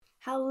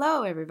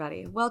Hello,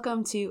 everybody.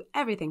 Welcome to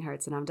Everything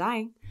Hurts and I'm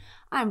Dying.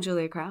 I'm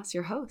Julia Krause,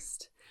 your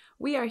host.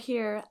 We are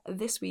here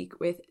this week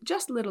with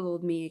just little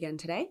old me again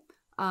today.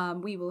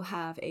 We will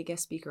have a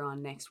guest speaker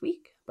on next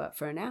week, but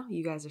for now,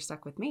 you guys are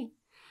stuck with me.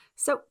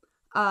 So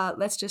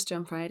let's just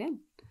jump right in.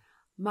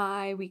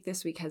 My week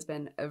this week has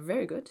been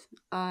very good.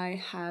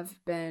 I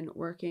have been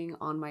working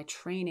on my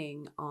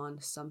training on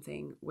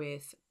something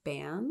with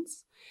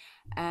bands.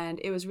 And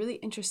it was really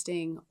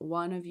interesting.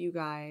 One of you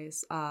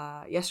guys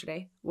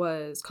yesterday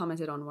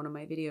commented on one of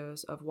my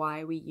videos of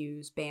why we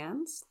use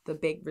bands, the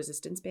big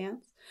resistance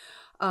bands.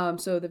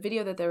 So the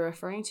video that they're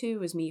referring to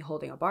was me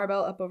holding a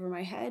barbell up over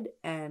my head,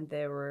 and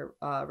there were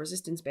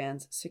resistance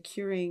bands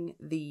securing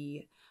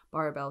the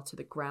barbell to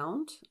the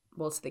ground,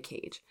 to the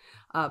cage,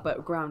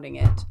 but grounding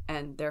it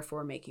and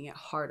therefore making it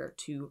harder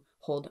to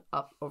hold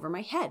up over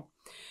my head.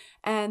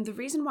 And the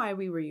reason why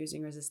we were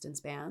using resistance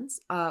bands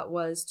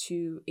was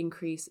to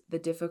increase the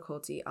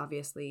difficulty,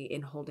 obviously,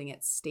 in holding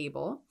it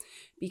stable,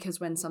 because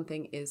when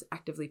something is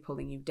actively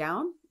pulling you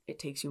down, it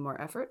takes you more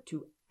effort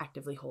to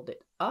actively hold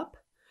it up.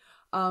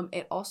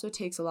 It also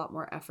takes a lot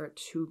more effort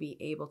to be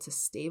able to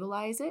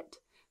stabilize it.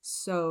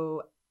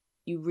 So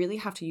you really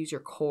have to use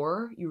your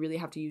core. You really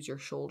have to use your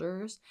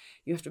shoulders.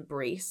 You have to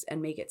brace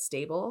and make it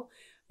stable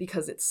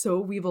because it's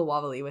so weeble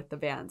wobbly with the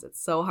bands.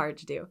 It's so hard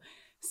to do.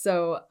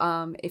 So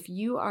if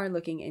you are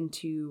looking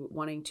into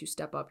wanting to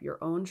step up your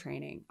own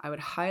training, I would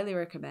highly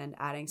recommend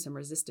adding some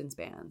resistance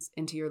bands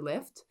into your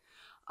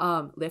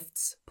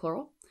lifts,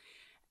 plural.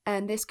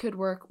 And this could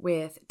work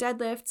with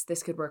deadlifts.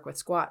 This could work with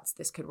squats.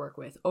 This could work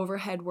with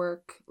overhead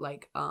work,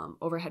 like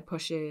overhead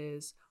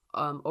pushes,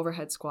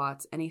 overhead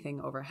squats, anything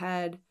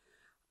overhead.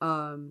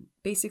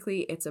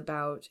 Basically, it's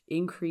about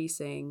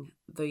increasing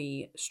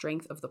the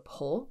strength of the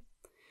pull.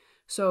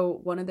 So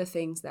one of the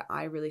things that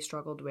I really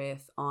struggled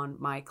with on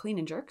my clean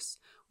and jerks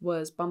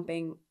was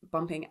bumping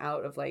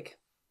out of like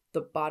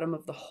the bottom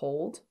of the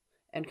hold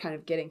and kind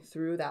of getting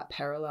through that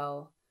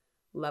parallel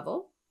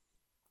level.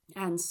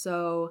 And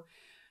so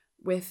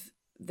with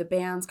the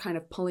bands kind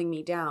of pulling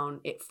me down,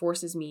 it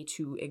forces me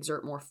to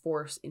exert more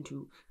force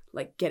into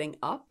like getting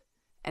up,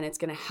 and it's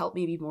going to help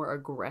me be more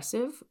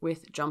aggressive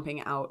with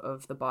jumping out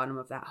of the bottom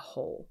of that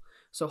hole.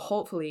 So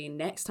hopefully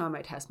next time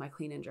I test my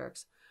clean and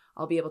jerks,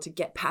 I'll be able to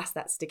get past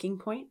that sticking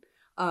point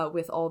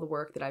with all the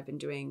work that I've been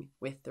doing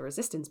with the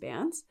resistance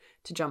bands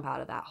to jump out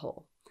of that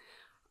hole.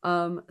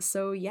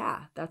 So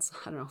yeah, that's,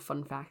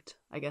 fun fact,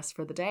 I guess,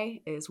 for the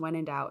day is when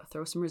in doubt,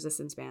 throw some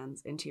resistance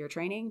bands into your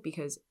training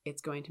because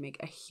it's going to make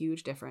a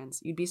huge difference.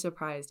 You'd be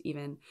surprised,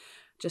 even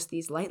just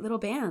these light little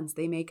bands,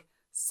 they make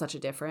such a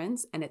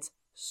difference, and it's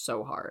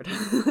so hard.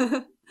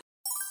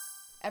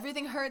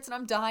 Everything hurts and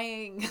I'm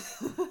dying.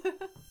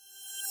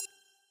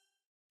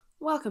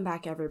 Welcome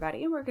back,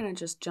 everybody. We're going to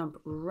just jump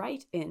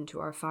right into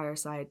our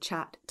fireside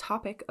chat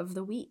topic of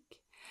the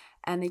week.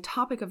 And the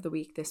topic of the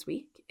week this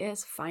week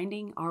is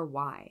finding our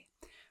why.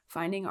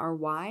 Finding our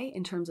why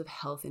in terms of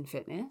health and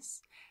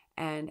fitness,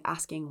 and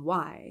asking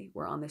why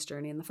we're on this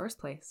journey in the first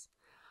place.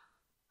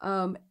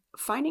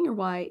 Finding your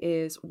why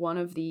is one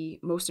of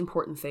the most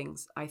important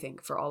things, I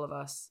think, for all of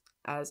us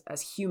as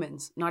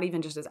humans, not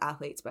even just as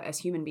athletes, but as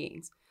human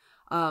beings.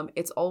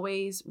 It's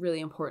always really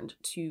important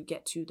to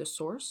get to the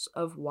source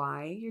of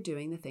why you're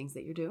doing the things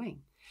that you're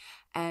doing.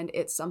 And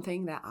it's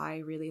something that I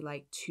really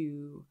like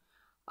to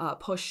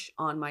push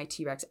on my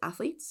T-Rex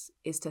athletes,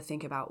 is to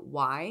think about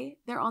why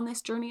they're on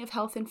this journey of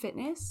health and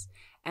fitness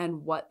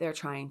and what they're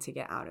trying to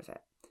get out of it.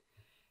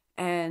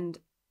 And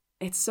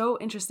it's so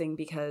interesting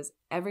because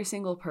every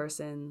single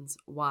person's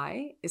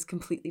why is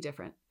completely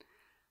different.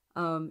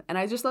 And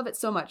I just love it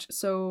so much.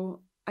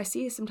 So I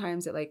see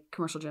sometimes at like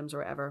commercial gyms or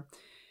whatever,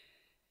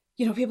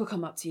 people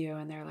come up to you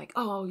and they're like,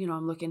 oh,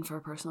 I'm looking for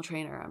a personal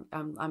trainer.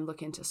 I'm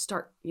looking to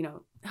start,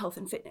 health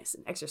and fitness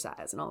and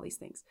exercise and all these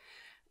things.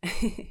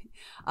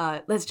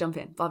 Let's jump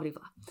in, blah, blah,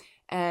 blah.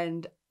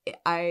 And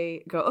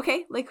I go,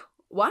 okay, like,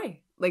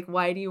 why? Like,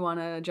 why do you want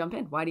to jump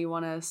in? Why do you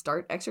want to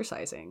start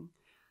exercising?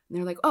 And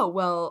they're like, oh,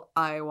 well,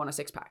 I want a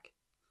 6-pack.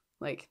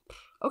 Like,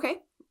 okay,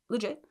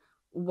 legit.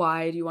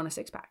 Why do you want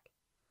a 6-pack?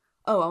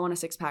 Oh, I want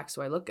a 6-pack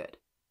so I look good.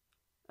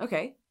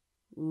 Okay,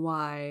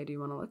 why do you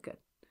want to look good?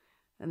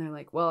 And they're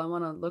like, well, I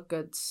want to look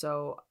good.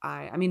 So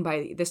by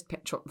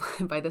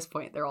this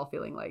point, they're all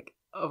feeling like,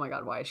 oh my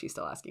God, why is she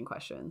still asking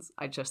questions?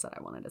 I just said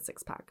I wanted a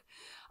 6-pack.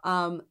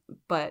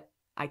 But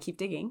I keep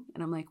digging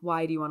and I'm like,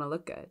 why do you want to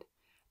look good?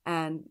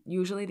 And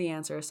usually the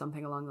answer is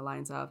something along the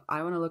lines of,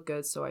 I want to look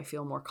good so I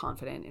feel more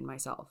confident in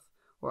myself,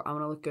 or I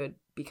want to look good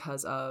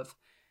because of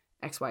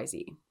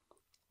XYZ.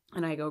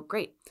 And I go,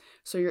 great.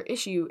 So your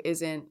issue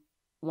isn't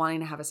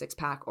wanting to have a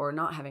 6-pack or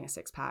not having a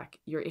 6-pack.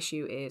 Your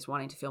issue is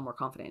wanting to feel more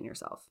confident in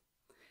yourself.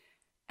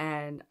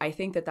 And I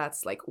think that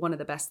that's like one of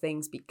the best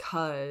things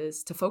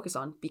to focus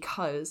on,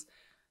 because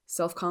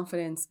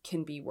self-confidence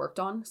can be worked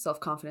on,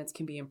 self-confidence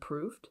can be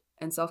improved,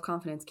 and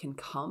self-confidence can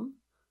come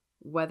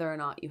whether or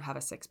not you have a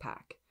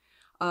 6-pack.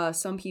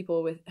 Some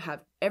people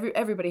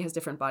everybody has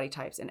different body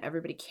types, and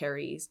everybody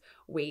carries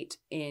weight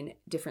in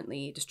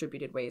differently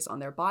distributed ways on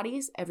their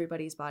bodies.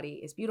 Everybody's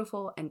body is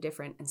beautiful and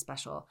different and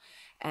special.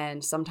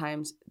 And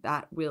sometimes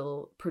that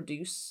will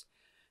produce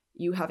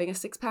you having a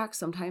six pack.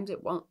 Sometimes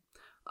it won't.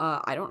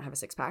 I don't have a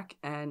six pack,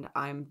 and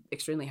I'm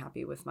extremely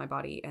happy with my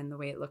body and the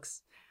way it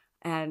looks.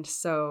 And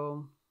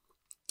so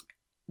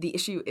the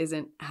issue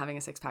isn't having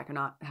a six pack or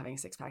not having a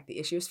six pack. The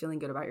issue is feeling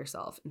good about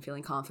yourself and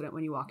feeling confident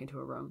when you walk into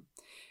a room.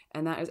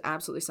 And that is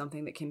absolutely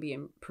something that can be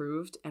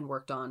improved and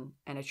worked on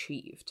and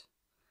achieved.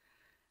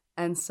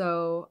 And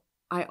so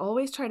I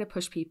always try to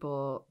push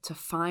people to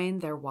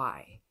find their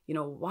why. You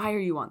know, why are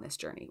you on this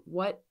journey?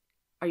 What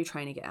are you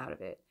trying to get out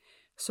of it?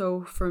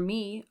 So for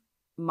me,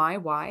 my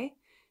why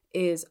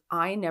is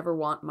I never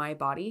want my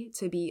body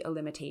to be a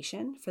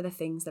limitation for the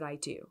things that I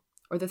do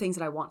or the things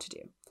that I want to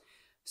do.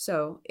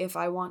 So if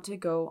I want to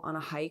go on a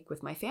hike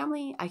with my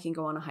family, I can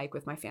go on a hike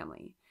with my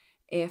family.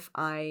 If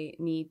I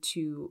need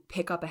to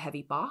pick up a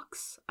heavy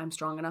box, I'm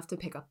strong enough to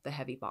pick up the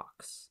heavy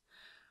box.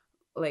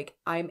 Like,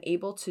 I'm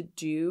able to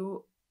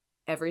do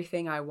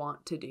everything I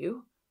want to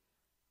do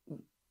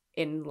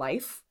in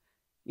life,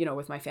 you know,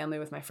 with my family,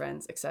 with my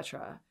friends,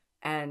 etc.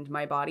 And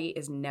my body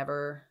is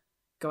never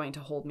going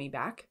to hold me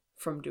back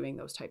from doing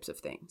those types of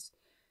things.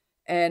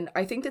 And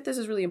I think that this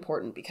is really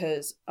important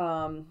because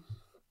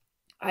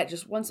I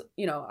just once,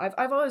 you know,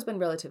 I've always been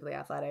relatively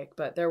athletic,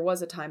 but there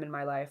was a time in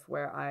my life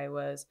where I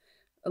was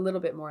a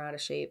little bit more out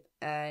of shape,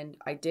 and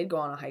I did go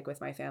on a hike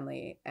with my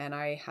family, and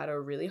I had a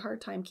really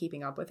hard time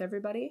keeping up with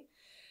everybody.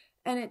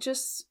 And it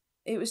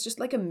was just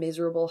like a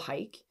miserable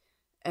hike.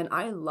 And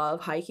I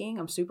love hiking.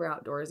 I'm super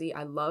outdoorsy.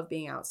 I love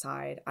being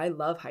outside. I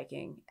love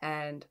hiking,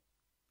 and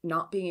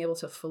not being able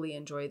to fully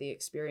enjoy the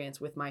experience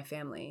with my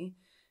family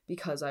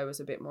because I was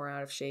a bit more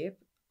out of shape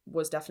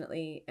was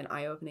definitely an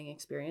eye-opening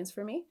experience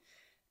for me,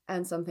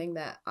 and something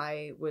that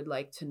I would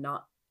like to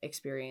not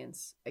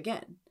experience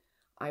again.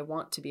 I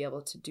want to be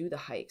able to do the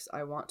hikes.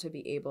 I want to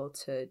be able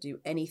to do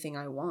anything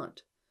I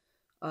want,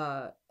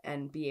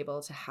 and be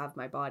able to have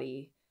my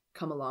body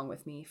come along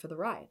with me for the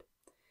ride.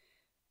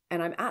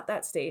 And I'm at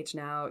that stage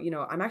now. You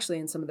know, I'm actually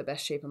in some of the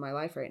best shape of my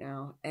life right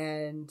now,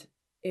 and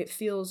it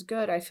feels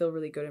good. I feel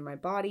really good in my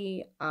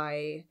body.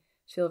 I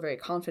feel very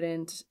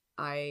confident.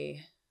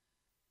 I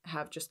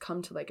have just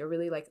come to like a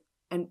really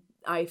and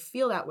I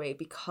feel that way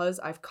because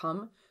I've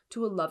come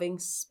to a loving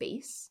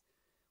space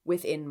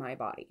within my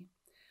body.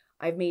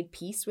 I've made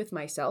peace with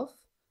myself.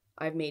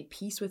 I've made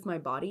peace with my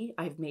body.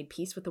 I've made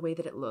peace with the way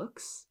that it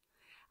looks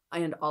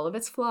and all of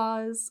its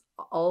flaws,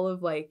 all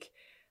of like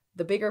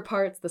the bigger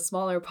parts, the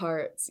smaller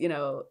parts, you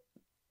know,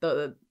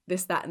 the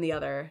this, that, and the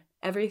other.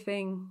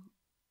 Everything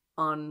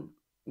on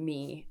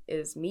me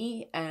is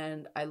me,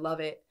 and I love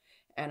it,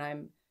 and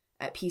I'm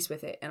at peace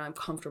with it, and I'm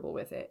comfortable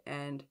with it,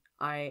 and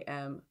I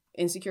am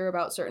insecure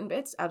about certain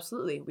bits.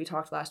 Absolutely. We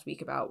talked last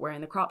week about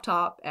wearing the crop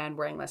top and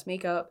wearing less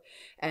makeup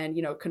and,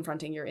 you know,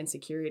 confronting your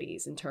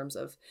insecurities in terms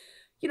of,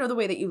 you know, the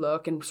way that you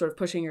look and sort of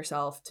pushing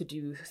yourself to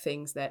do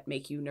things that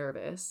make you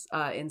nervous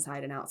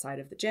inside and outside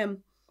of the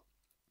gym.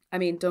 I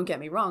mean, don't get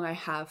me wrong, I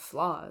have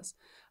flaws,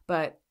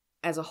 but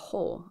as a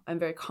whole, I'm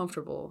very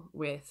comfortable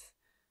with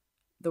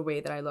the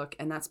way that I look,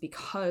 and that's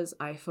because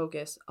I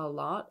focus a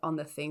lot on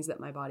the things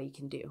that my body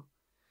can do.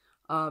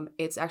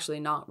 It's actually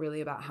not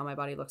really about how my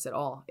body looks at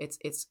all.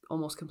 It's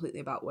almost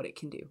completely about what it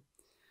can do.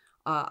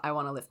 I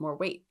want to lift more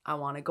weight. I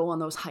want to go on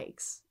those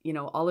hikes. You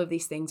know, all of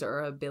these things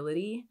are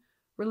ability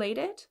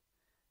related.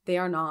 They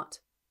are not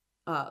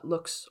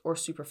looks or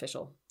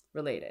superficial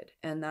related.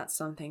 And that's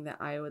something that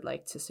I would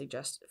like to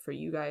suggest for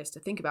you guys to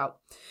think about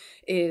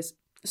is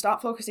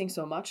stop focusing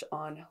so much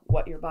on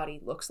what your body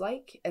looks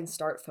like and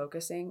start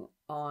focusing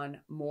on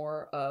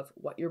more of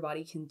what your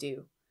body can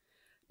do,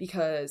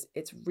 because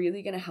it's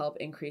really going to help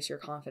increase your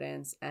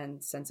confidence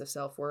and sense of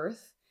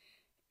self-worth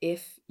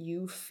if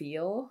you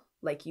feel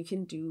like you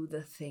can do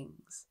the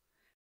things.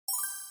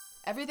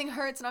 Everything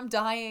hurts and I'm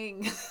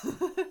dying.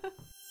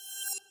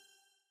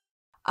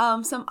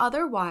 Some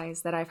other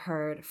whys that I've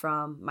heard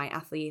from my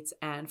athletes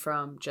and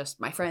from just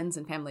my friends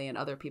and family and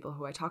other people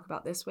who I talk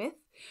about this with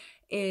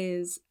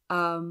is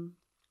one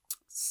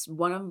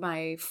of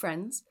my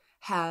friends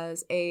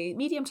has a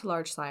medium to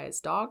large size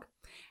dog,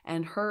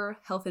 and her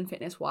health and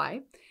fitness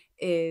why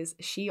is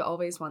she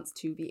always wants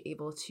to be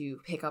able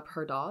to pick up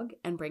her dog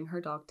and bring her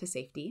dog to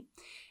safety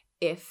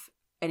if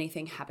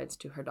anything happens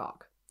to her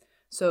dog.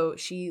 So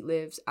she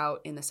lives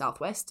out in the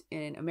Southwest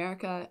in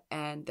America,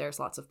 and there's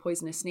lots of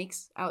poisonous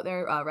snakes out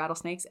there,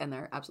 rattlesnakes, and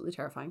they're absolutely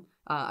terrifying.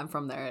 I'm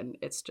from there, and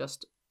it's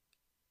just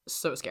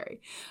so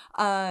scary.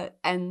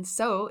 And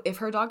so if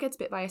her dog gets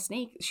bit by a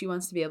snake, she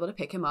wants to be able to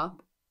pick him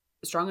up,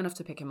 strong enough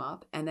to pick him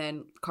up, and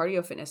then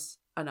cardio fitness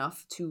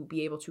enough to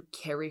be able to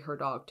carry her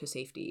dog to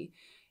safety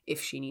if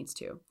she needs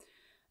to.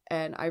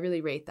 And I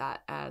really rate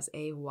that as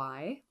a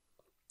why.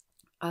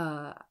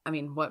 I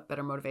mean, what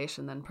better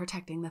motivation than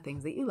protecting the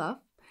things that you love?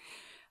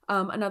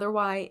 Another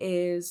why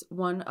is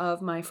one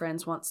of my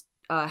friends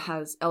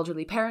has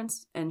elderly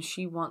parents, and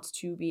she wants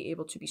to be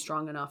able to be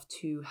strong enough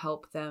to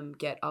help them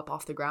get up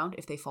off the ground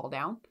if they fall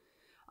down.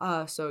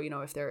 So,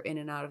 if they're in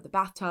and out of the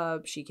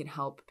bathtub, she can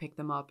help pick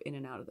them up in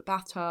and out of the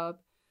bathtub.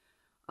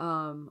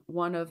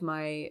 One of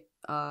my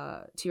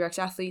T-Rex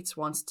athletes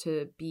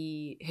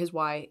his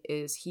why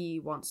is he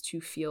wants to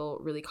feel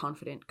really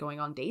confident going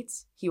on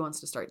dates. He wants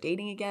to start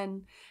dating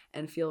again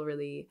and feel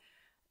really,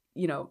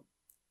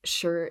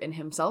 sure in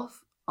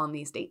himself on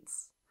these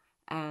dates.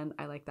 And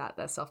I like that.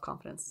 That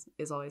self-confidence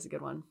is always a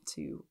good one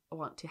to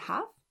want to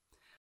have.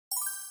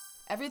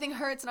 Everything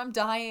hurts and I'm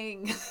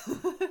dying.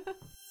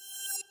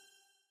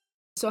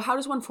 So how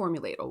does one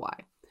formulate a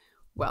why?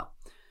 Well,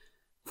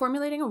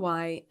 formulating a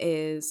why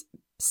is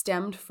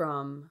stemmed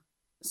from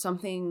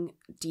something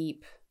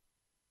deep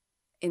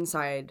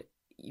inside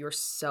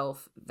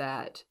yourself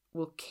that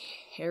will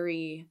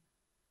carry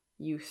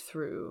you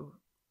through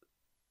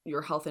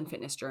your health and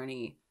fitness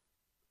journey,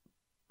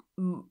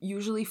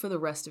 usually for the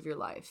rest of your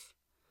life.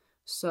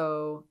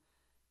 So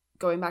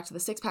going back to the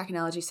 6-pack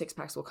analogy,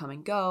 6-packs will come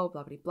and go,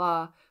 blah, blah,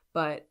 blah.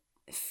 But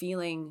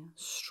feeling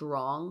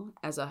strong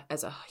as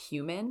a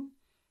human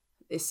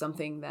is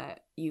something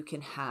that you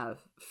can have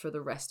for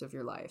the rest of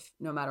your life,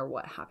 no matter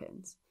what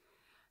happens.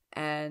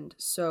 And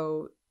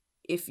so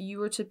if you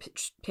were to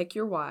pick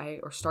your why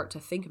or start to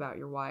think about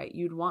your why,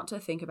 you'd want to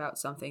think about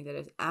something that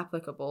is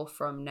applicable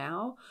from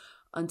now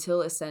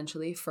until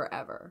essentially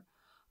forever.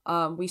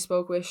 We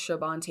spoke with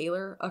Siobhan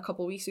Taylor a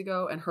couple weeks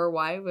ago, and her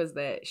why was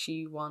that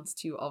she wants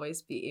to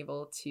always be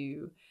able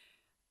to,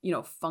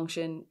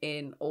 function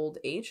in old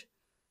age.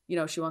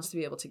 She wants to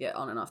be able to get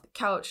on and off the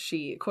couch.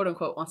 She, quote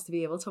unquote, wants to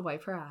be able to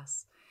wipe her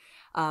ass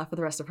for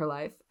the rest of her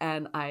life.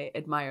 And I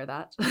admire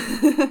that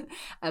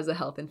as a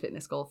health and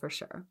fitness goal for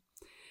sure.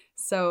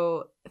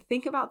 So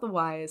think about the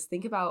whys.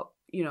 Think about,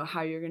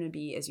 how you're going to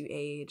be as you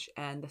age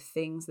and the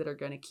things that are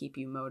going to keep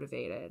you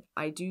motivated.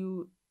 I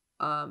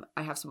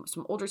have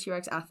some older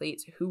T-Rex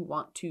athletes who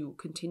want to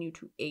continue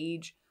to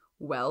age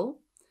well.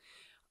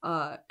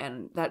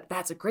 And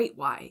that's a great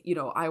why.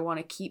 I want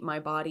to keep my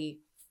body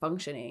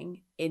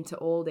functioning into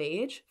old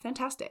age.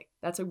 Fantastic.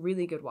 That's a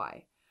really good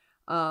why.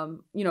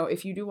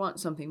 If you do want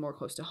something more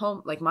close to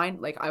home, like mine,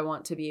 like I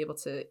want to be able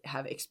to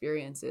have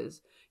experiences,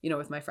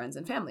 with my friends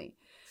and family.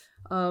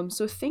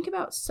 So think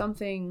about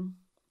something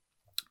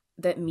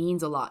that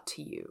means a lot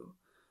to you.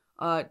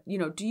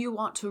 Do you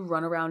want to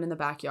run around in the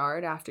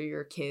backyard after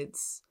your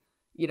kids,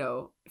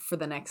 for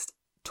the next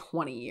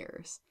 20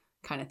 years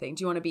kind of thing?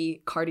 Do you want to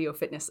be cardio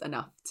fitness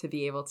enough to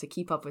be able to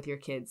keep up with your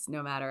kids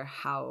no matter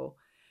how,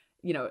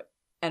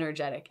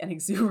 energetic and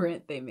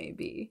exuberant they may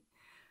be?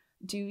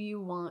 Do you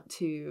want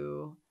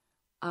to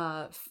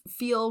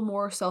feel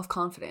more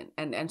self-confident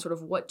and sort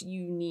of what do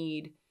you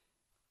need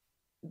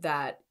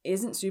that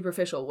isn't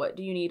superficial? What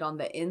do you need on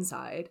the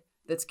inside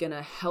that's going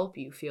to help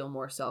you feel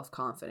more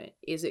self-confident?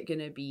 Is it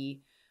going to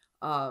be,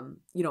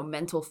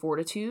 mental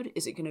fortitude?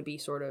 Is it going to be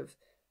sort of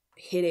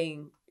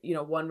hitting,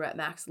 1 rep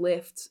max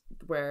lift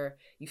where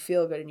you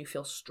feel good and you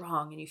feel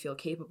strong and you feel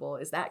capable?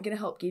 Is that going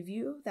to help give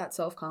you that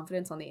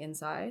self-confidence on the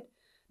inside,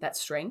 that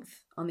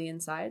strength on the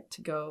inside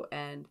to go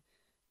and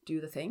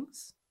do the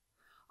things?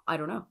 I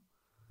don't know.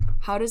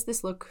 How does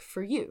this look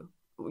for you?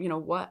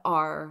 What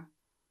are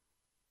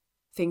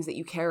things that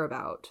you care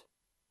about?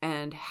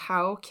 And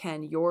how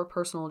can your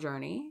personal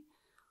journey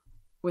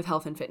with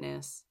health and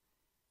fitness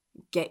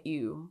get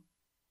you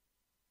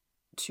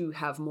to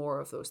have more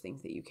of those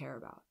things that you care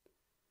about?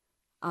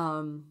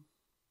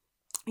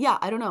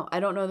 I don't know. I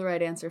don't know the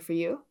right answer for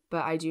you,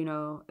 but I do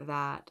know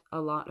that a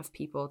lot of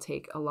people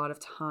take a lot of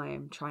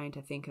time trying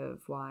to think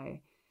of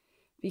why,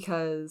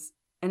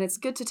 and it's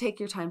good to take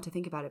your time to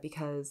think about it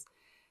because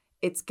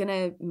it's going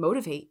to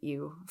motivate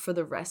you for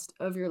the rest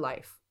of your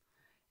life.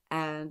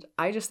 And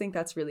I just think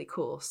that's really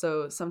cool.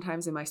 So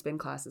sometimes in my spin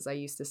classes, I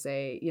used to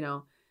say,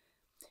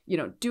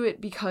 do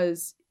it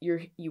because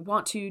you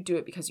want to, do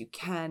it because you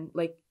can,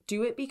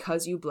 do it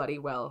because you bloody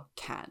well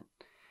can.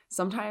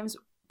 Sometimes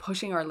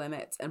pushing our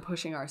limits and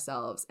pushing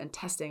ourselves and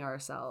testing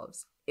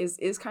ourselves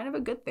is kind of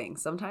a good thing.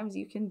 Sometimes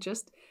you can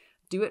just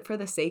do it for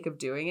the sake of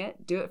doing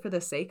it, do it for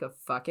the sake of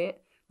fuck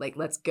it,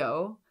 let's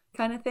go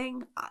kind of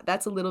thing.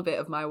 That's a little bit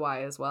of my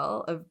why as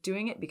well, of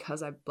doing it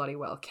because I bloody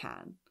well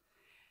can.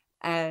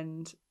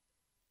 And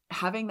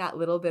having that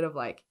little bit of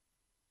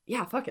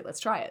yeah, fuck it, let's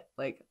try it.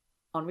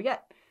 On we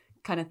get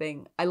kind of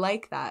thing. I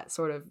like that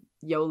sort of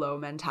YOLO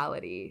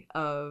mentality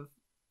of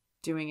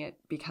doing it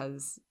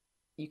because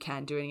you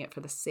can, doing it for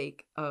the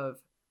sake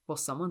of, well,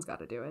 someone's got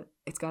to do it.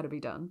 It's got to be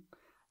done.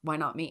 Why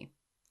not me?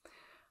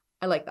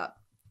 I like that.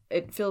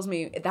 That fills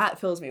me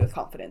with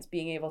confidence,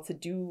 being able to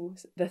do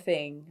the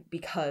thing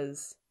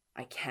because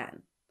I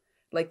can.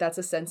 That's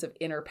a sense of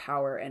inner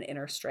power and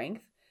inner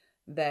strength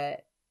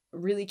that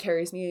really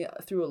carries me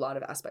through a lot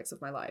of aspects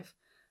of my life.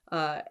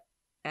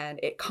 And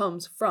it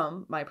comes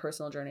from my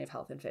personal journey of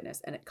health and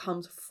fitness. And it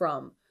comes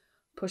from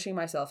pushing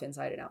myself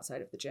inside and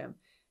outside of the gym.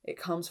 It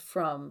comes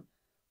from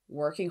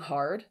working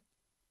hard,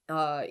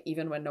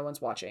 even when no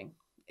one's watching.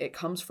 It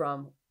comes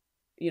from,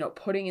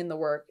 putting in the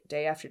work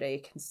day after day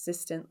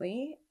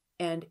consistently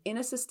and in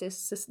a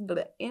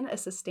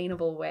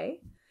sustainable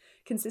way.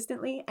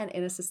 Consistently and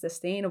in a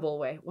sustainable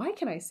way. Why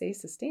can I say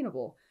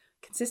sustainable?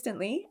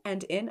 consistently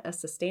and in a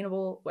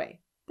sustainable way.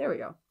 There we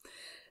go.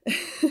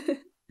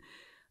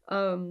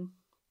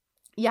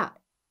 Yeah.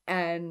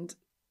 And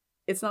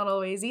it's not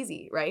always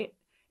easy, right?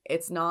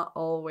 It's not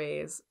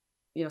always,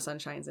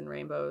 sunshines and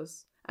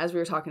rainbows. As we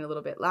were talking a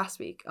little bit last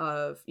week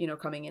of,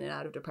 coming in and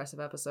out of depressive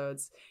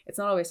episodes, it's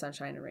not always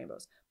sunshine and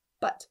rainbows.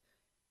 But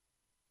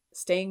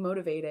staying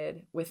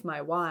motivated with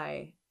my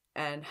why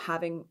and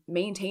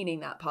maintaining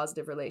that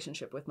positive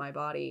relationship with my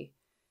body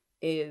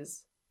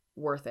is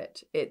worth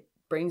it. It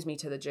brings me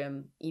to the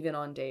gym even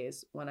on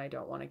days when I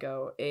don't want to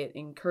go. It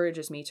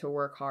encourages me to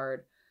work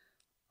hard,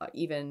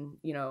 even,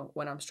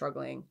 when I'm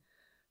struggling.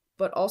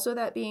 But also,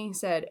 that being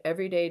said,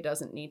 every day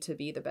doesn't need to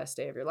be the best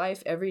day of your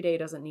life. Every day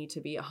doesn't need to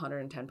be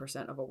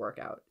 110% of a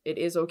workout. It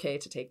is okay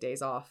to take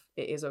days off.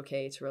 It is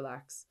okay to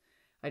relax.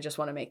 I just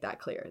want to make that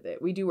clear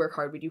that we do work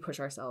hard, we do push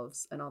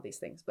ourselves and all these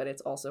things, but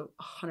it's also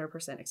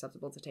 100%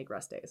 acceptable to take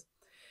rest days.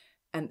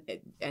 And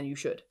you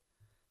should.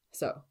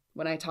 So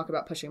when I talk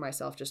about pushing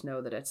myself, just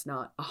know that it's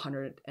not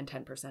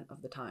 110%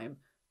 of the time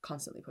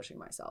constantly pushing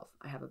myself.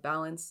 I have a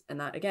balance, and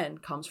that again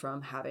comes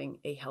from having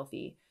a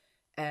healthy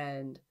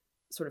and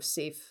sort of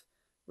safe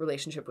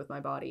relationship with my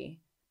body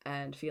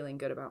and feeling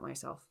good about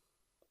myself.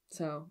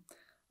 So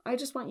I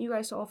just want you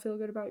guys to all feel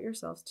good about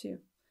yourselves too.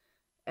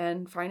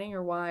 And finding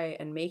your why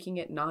and making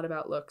it not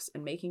about looks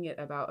and making it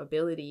about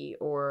ability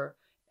or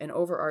an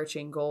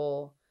overarching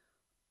goal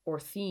or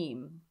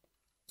theme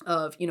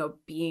of,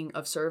 being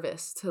of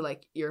service to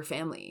like your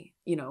family,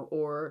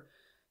 or,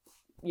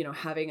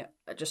 having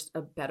just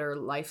a better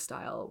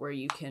lifestyle where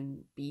you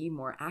can be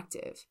more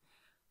active.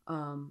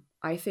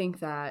 I think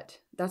that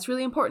that's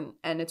really important,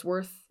 and it's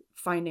worth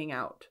finding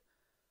out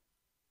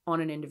on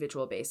an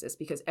individual basis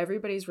because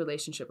everybody's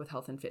relationship with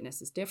health and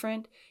fitness is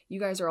different. You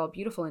guys are all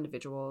beautiful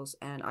individuals,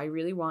 and I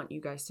really want you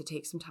guys to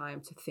take some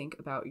time to think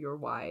about your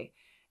why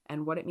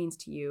and what it means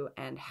to you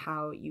and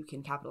how you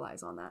can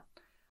capitalize on that.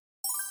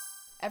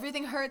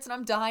 Everything hurts and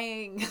I'm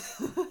dying.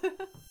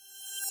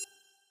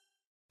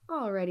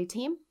 Alrighty,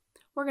 team.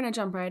 We're going to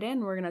jump right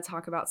in. We're going to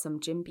talk about some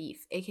gym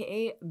beef,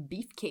 aka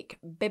beefcake,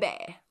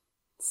 baby.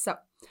 So,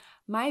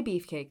 my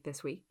beefcake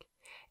this week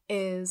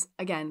is,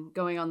 again,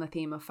 going on the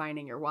theme of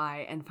finding your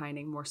why and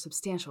finding more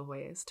substantial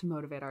ways to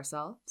motivate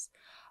ourselves.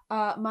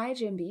 My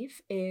gym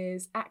beef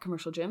is at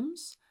commercial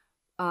gyms,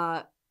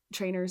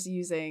 trainers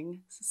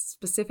using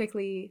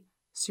specifically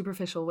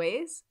superficial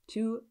ways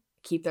to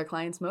keep their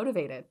clients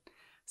motivated.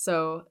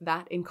 So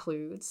that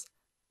includes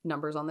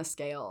numbers on the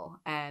scale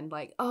and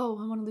like, oh,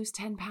 I want to lose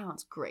 10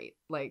 pounds. Great.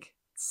 Like,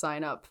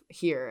 sign up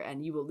here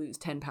and you will lose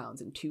 10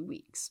 pounds in 2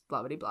 weeks,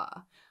 blah, blah,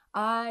 blah.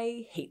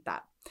 I hate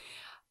that.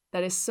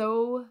 That is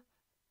so,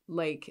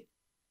 like,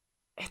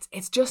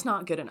 it's just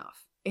not good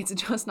enough. It's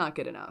just not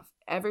good enough.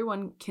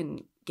 Everyone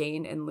can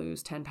gain and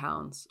lose 10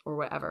 pounds or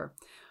whatever.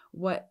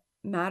 What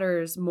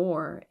matters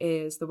more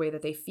is the way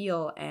that they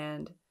feel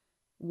and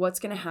what's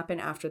going to happen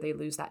after they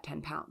lose that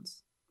 10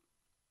 pounds.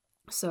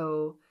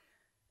 So,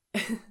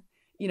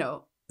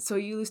 so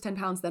you lose 10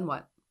 pounds, then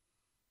what?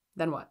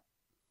 Then what?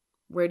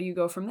 Where do you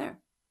go from there?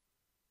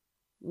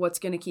 What's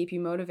going to keep you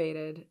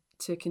motivated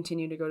to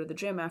continue to go to the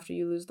gym after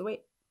you lose the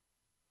weight?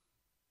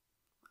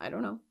 I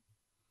don't know.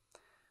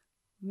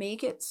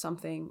 Make it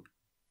something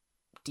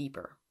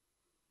deeper.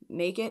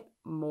 Make it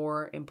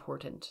more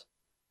important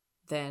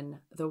than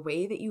the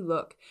way that you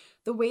look.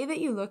 The way that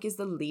you look is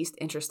the least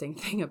interesting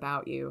thing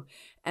about you.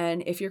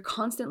 And if you're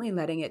constantly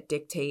letting it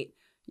dictate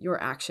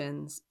your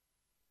actions,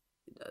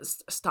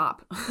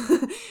 stop.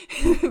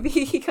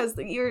 Because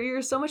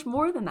you're so much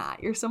more than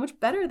that. You're so much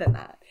better than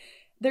that.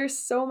 There's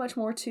so much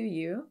more to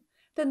you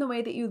than the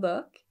way that you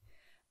look,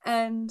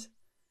 and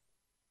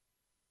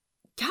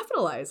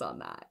capitalize on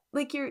that.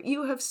 Like,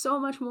 you have so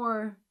much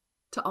more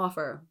to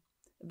offer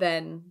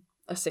than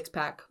a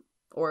six-pack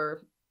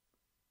or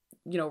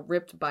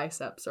ripped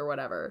biceps or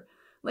whatever.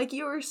 Like,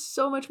 you're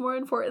so much more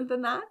important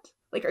than that.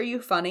 Like, are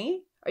you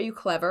funny? Are you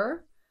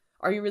clever?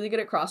 Are you really good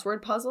at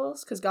crossword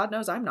puzzles? Because God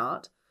knows I'm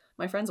not.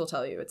 My friends will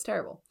tell you it's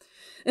terrible.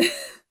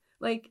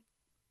 Like,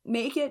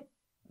 make it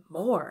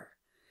more.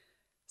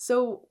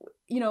 So,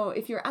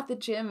 if you're at the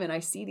gym and I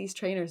see these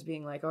trainers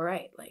being like, all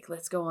right, like,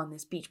 let's go on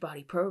this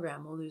Beachbody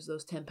program. We'll lose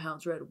those 10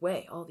 pounds right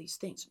away. All these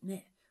things.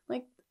 Meh.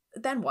 Like,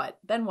 then what?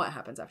 Then what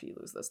happens after you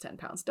lose those 10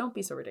 pounds? Don't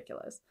be so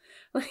ridiculous.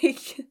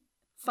 Like,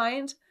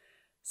 find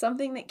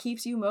something that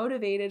keeps you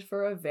motivated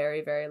for a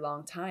very, very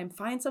long time.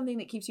 Find something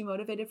that keeps you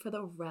motivated for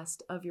the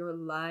rest of your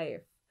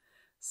life.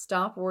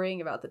 Stop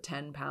worrying about the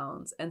 10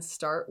 pounds and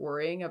start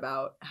worrying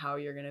about how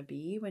you're going to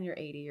be when you're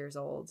 80 years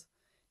old.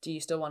 Do you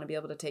still want to be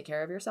able to take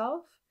care of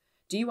yourself?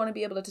 Do you want to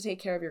be able to take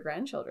care of your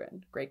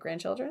grandchildren,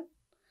 great-grandchildren?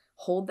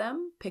 Hold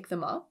them, pick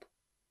them up?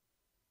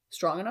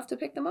 Strong enough to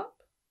pick them up?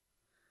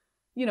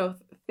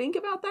 Think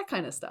about that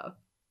kind of stuff.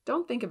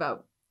 Don't think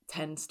about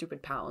 10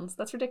 stupid pounds.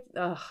 That's ridiculous.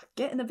 Ugh,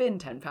 get in the bin,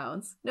 10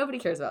 pounds. Nobody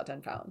cares about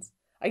 10 pounds.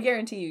 I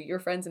guarantee you, your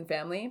friends and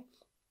family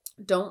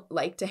don't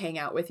like to hang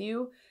out with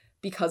you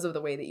because of the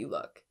way that you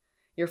look.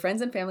 Your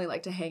friends and family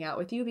like to hang out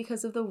with you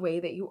because of the way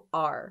that you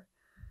are.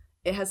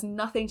 It has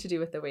nothing to do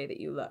with the way that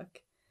you look.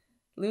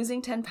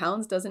 Losing 10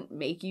 pounds doesn't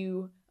make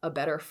you a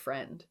better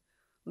friend.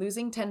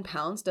 Losing 10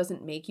 pounds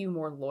doesn't make you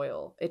more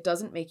loyal. It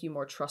doesn't make you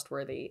more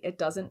trustworthy. It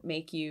doesn't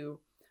make you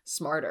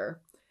smarter.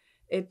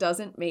 It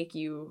doesn't make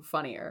you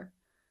funnier.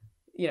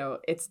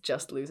 It's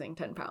just losing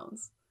 10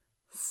 pounds.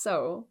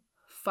 So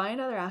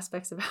find other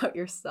aspects about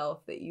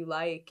yourself that you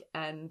like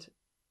and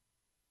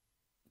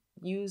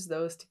use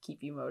those to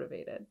keep you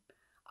motivated.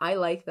 I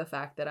like the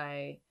fact that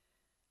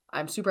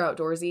I'm super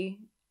outdoorsy.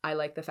 I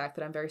like the fact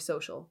that I'm very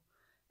social.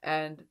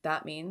 And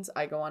that means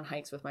I go on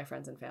hikes with my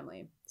friends and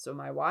family. So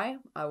my why,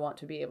 I want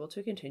to be able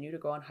to continue to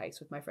go on hikes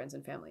with my friends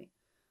and family.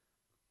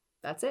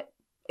 That's it.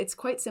 It's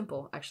quite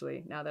simple,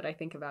 actually, now that I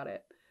think about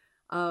it.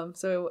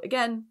 So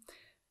again,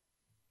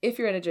 if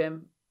you're at a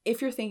gym,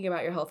 if you're thinking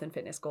about your health and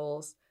fitness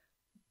goals,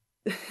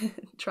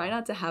 try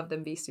not to have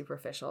them be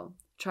superficial.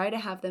 Try to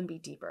have them be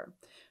deeper.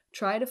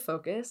 Try to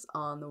focus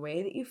on the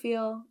way that you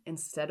feel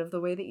instead of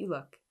the way that you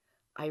look.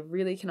 I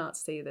really cannot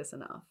say this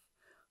enough.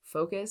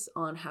 Focus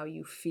on how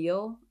you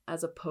feel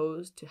as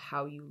opposed to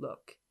how you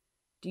look.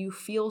 Do you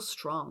feel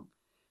strong?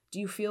 Do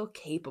you feel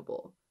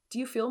capable? Do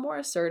you feel more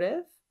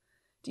assertive?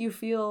 Do you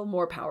feel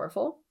more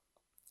powerful?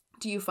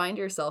 Do you find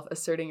yourself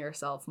asserting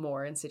yourself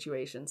more in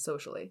situations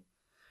socially?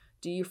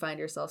 Do you find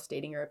yourself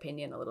stating your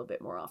opinion a little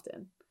bit more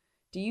often?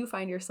 Do you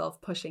find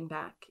yourself pushing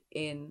back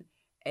in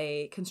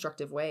a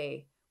constructive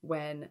way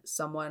when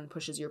someone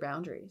pushes your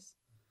boundaries?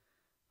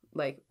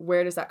 Like,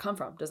 where does that come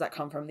from? Does that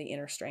come from the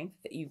inner strength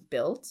that you've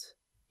built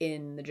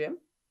in the gym?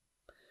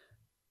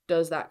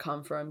 Does that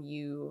come from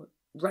you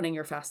running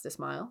your fastest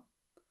mile?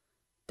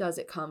 Does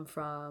it come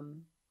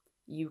from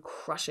you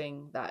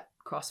crushing that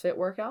CrossFit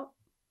workout?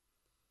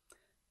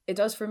 It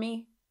does for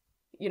me.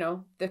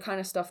 The kind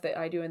of stuff that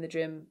I do in the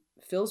gym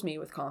fills me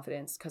with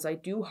confidence because I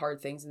do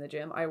hard things in the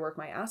gym. I work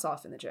my ass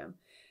off in the gym.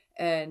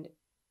 And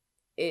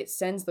it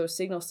sends those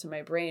signals to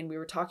my brain. We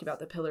were talking about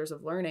the pillars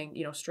of learning.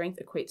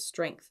 Strength equates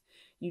strength.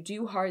 You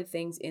do hard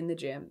things in the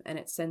gym and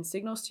it sends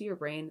signals to your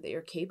brain that you're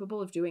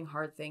capable of doing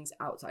hard things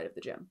outside of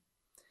the gym.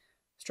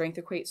 Strength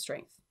equates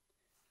strength.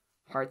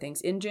 Hard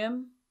things in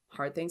gym,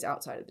 hard things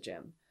outside of the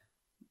gym.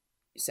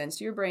 It sends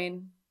to your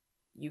brain,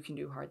 you can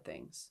do hard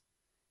things.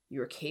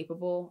 You're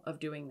capable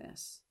of doing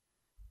this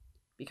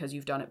because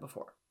you've done it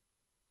before.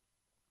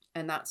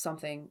 And that's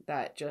something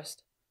that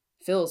just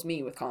fills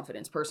me with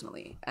confidence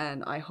personally.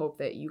 And I hope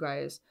that you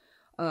guys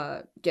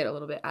get a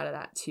little bit out of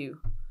that too,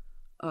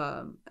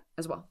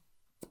 as well.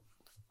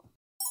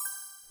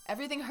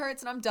 Everything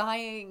hurts and I'm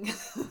dying.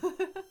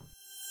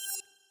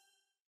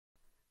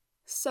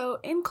 So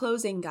in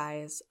closing,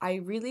 guys, I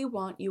really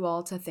want you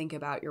all to think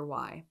about your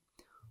why.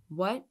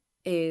 What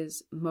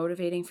is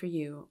motivating for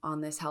you on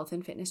this health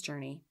and fitness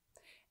journey?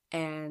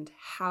 And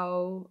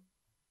how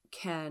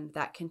can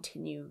that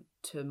continue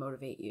to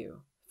motivate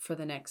you for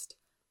the next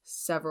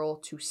several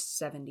to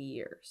 70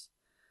 years?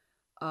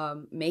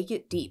 Make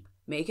it deep,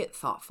 make it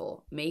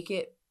thoughtful, make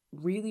it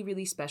really,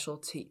 really special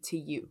to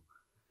you.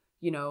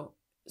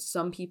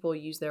 Some people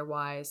use their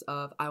whys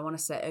of, I want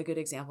to set a good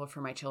example for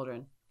my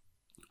children.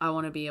 I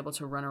want to be able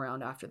to run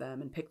around after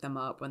them and pick them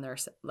up when they're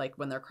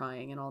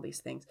crying and all these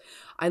things.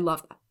 I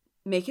love that.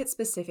 Make it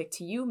specific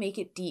to you, make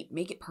it deep,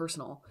 make it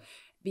personal,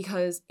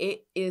 because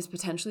it is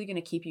potentially going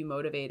to keep you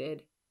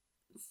motivated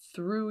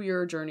through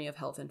your journey of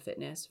health and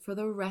fitness for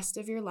the rest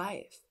of your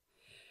life.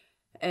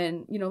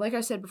 And, like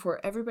I said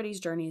before, everybody's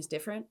journey is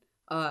different.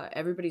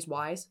 Everybody's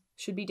whys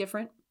should be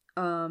different.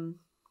 You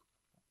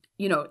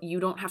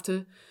don't have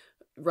to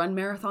run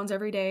marathons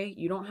every day.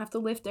 You don't have to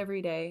lift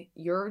every day.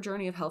 Your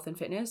journey of health and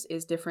fitness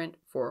is different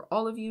for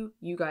all of you.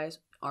 You guys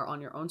are on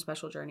your own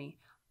special journey.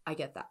 I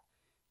get that.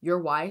 Your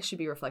why should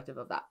be reflective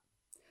of that.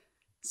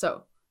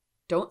 So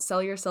don't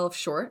sell yourself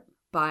short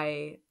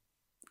by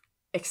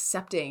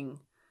accepting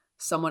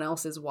someone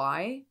else's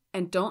why,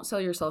 and don't sell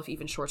yourself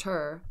even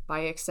shorter by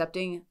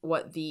accepting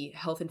what the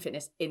health and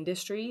fitness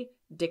industry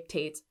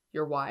dictates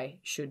your why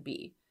should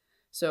be.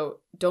 So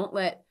don't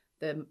let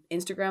the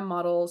Instagram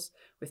models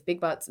with big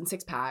butts and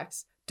six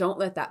packs, don't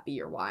let that be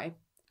your why.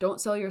 Don't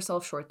sell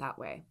yourself short that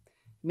way.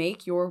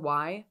 Make your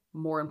why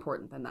more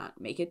important than that.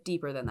 Make it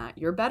deeper than that.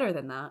 You're better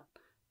than that.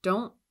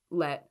 Don't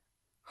let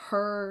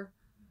her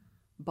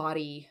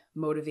body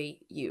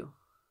motivate you.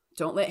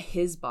 Don't let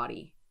his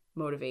body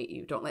motivate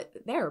you. Don't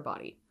let their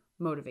body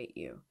motivate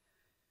you.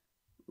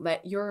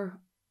 Let your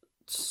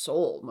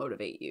soul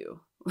motivate you.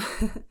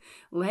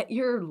 Let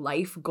your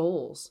life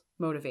goals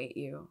motivate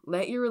you.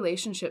 Let your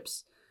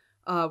relationships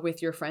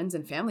with your friends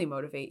and family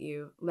motivate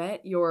you.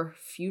 Let your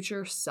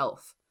future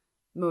self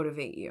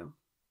motivate you.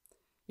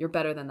 You're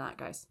better than that,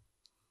 guys.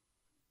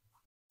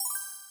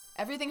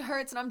 Everything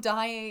hurts and I'm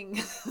dying.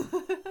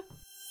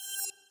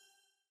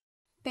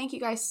 Thank you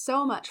guys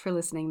so much for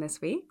listening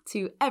this week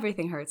to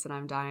Everything Hurts and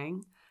I'm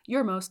Dying,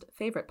 your most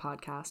favorite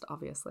podcast,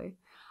 obviously.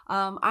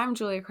 I'm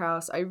Julia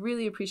Krause. I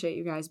really appreciate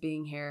you guys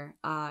being here.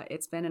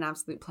 It's been an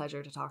absolute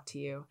pleasure to talk to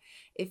you.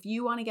 If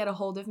you want to get a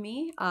hold of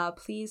me,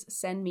 please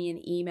send me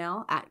an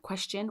email at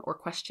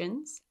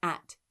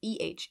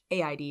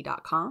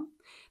questions@ehaid.com.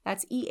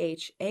 That's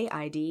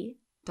ehaid.com.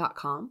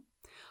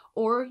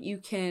 Or you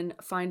can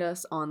find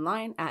us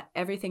online at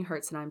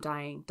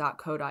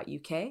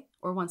everythinghurtsandimdying.co.uk,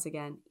 or once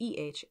again,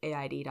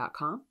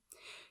 ehaid.com.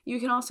 You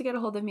can also get a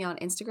hold of me on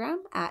Instagram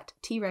at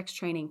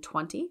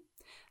TRexTraining20.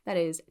 That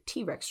is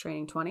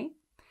TRexTraining20.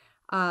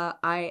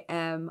 I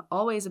am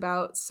always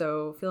about,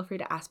 so feel free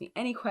to ask me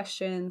any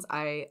questions.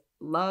 I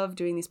love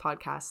doing these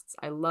podcasts.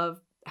 I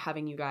love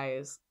having you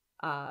guys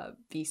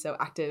be so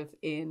active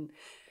in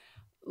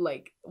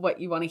like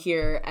what you want to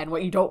hear and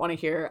what you don't want to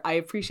hear. I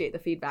appreciate the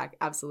feedback.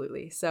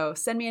 Absolutely. So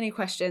send me any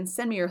questions,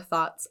 send me your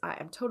thoughts. I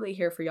am totally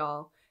here for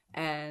y'all.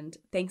 And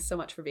thanks so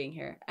much for being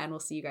here. And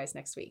we'll see you guys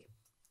next week.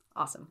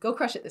 Awesome. Go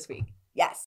crush it this week. Yes.